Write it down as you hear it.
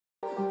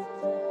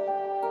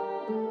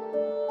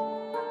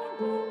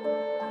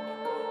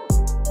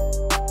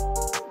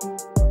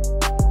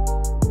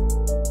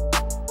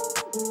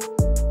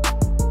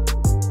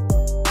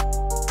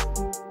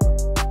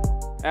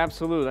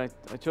Absolute.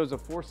 I chose a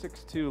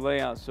 4.62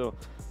 layout, so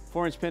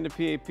 4-inch pin to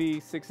PAP,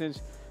 6-inch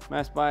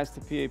mass bias to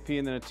PAP,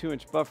 and then a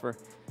 2-inch buffer.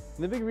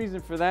 And the big reason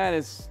for that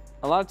is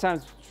a lot of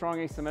times strong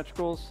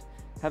asymmetricals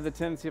have the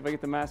tendency, if I get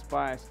the mass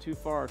bias too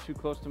far or too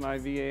close to my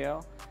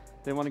VAL,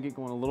 they want to get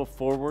going a little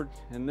forward.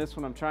 And this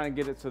one I'm trying to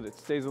get it so that it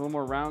stays a little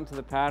more round to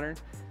the pattern,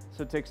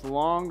 so it takes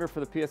longer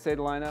for the PSA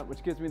to line up,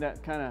 which gives me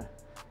that kind of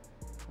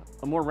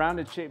a more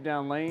rounded shape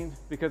down lane,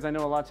 because I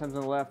know a lot of times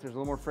on the left there's a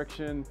little more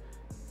friction.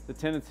 The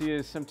tendency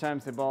is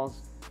sometimes the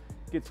balls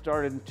get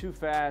started too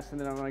fast, and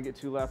then when I get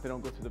too left, they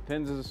don't go through the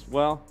pins as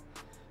well.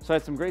 So I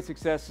had some great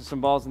success with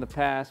some balls in the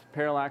past.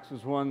 Parallax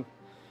was one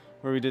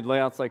where we did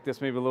layouts like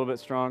this, maybe a little bit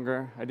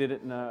stronger. I did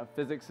it in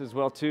physics as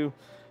well too.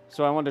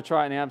 So I wanted to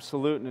try it in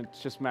absolute, and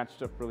it's just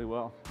matched up really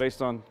well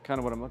based on kind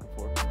of what I'm looking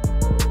for.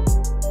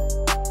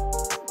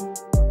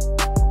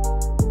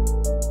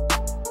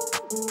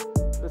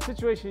 The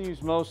situation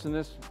used most in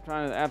this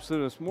trying to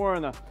absolute is more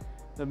in the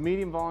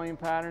medium volume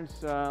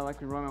patterns, like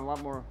we run a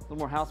little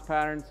more house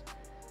patterns.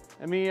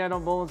 I mean, I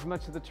don't bowl as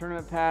much of the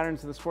tournament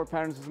patterns and the sport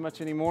patterns as much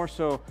anymore,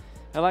 so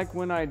I like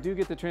when I do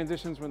get the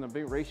transitions when the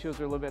big ratios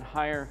are a little bit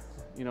higher,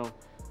 you know,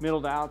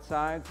 middle to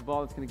outside. It's a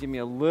ball that's going to give me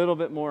a little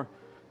bit more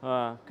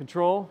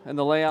control, and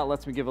the layout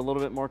lets me give a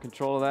little bit more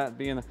control of that.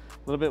 Being a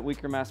little bit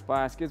weaker mass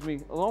bias gives me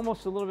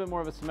almost a little bit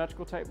more of a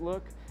symmetrical type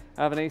look.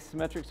 I have an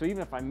asymmetric, so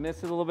even if I miss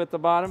it a little bit at the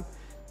bottom,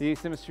 the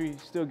asymmetry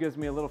still gives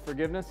me a little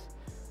forgiveness.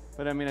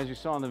 But I mean, as you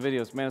saw in the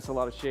videos, man, it's a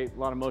lot of shape, a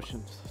lot of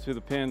motion through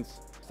the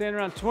pins. Stand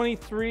around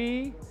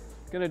 23,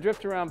 gonna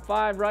drift around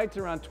 5 right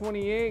to around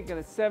 28,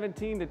 gonna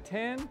 17 to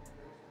 10,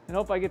 and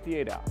hope I get the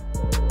 8 out.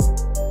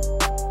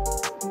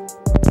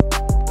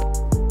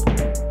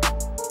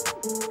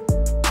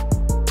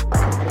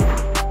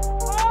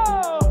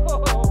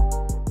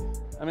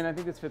 I mean, I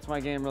think this fits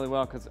my game really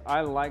well because I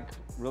like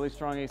really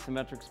strong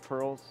asymmetrics,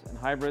 pearls, and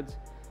hybrids,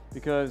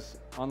 because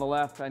on the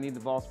left, I need the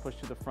balls pushed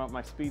to the front.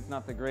 My speed's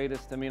not the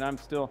greatest. I mean,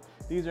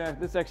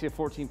 this is actually a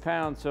 14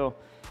 pound, so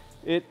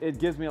it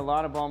gives me a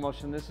lot of ball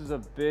motion. This is a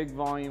big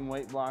volume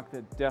weight block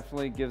that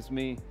definitely gives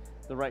me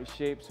the right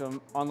shape.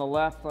 So on the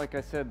left, like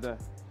I said, the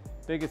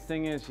biggest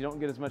thing is you don't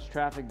get as much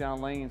traffic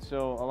down lane.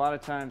 So a lot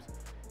of times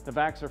the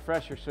backs are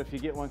fresher. So if you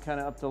get one kind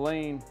of up the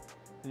lane,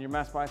 and your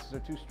mass biases are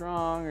too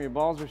strong, or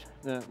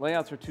the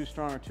layouts are too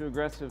strong or too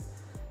aggressive,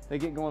 they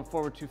get going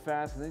forward too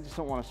fast and they just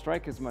don't want to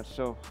strike as much.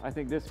 So I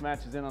think this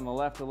matches in on the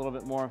left a little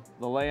bit more,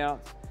 the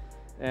layouts.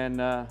 And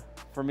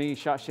for me,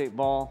 shot shaped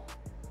ball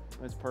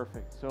is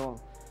perfect.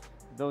 So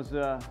those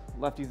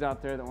lefties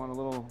out there that want a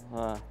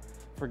little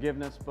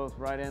forgiveness, both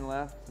right and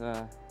left,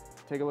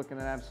 take a look at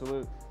an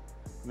absolute.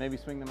 Maybe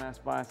swing the mass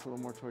bias a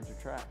little more towards your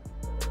track.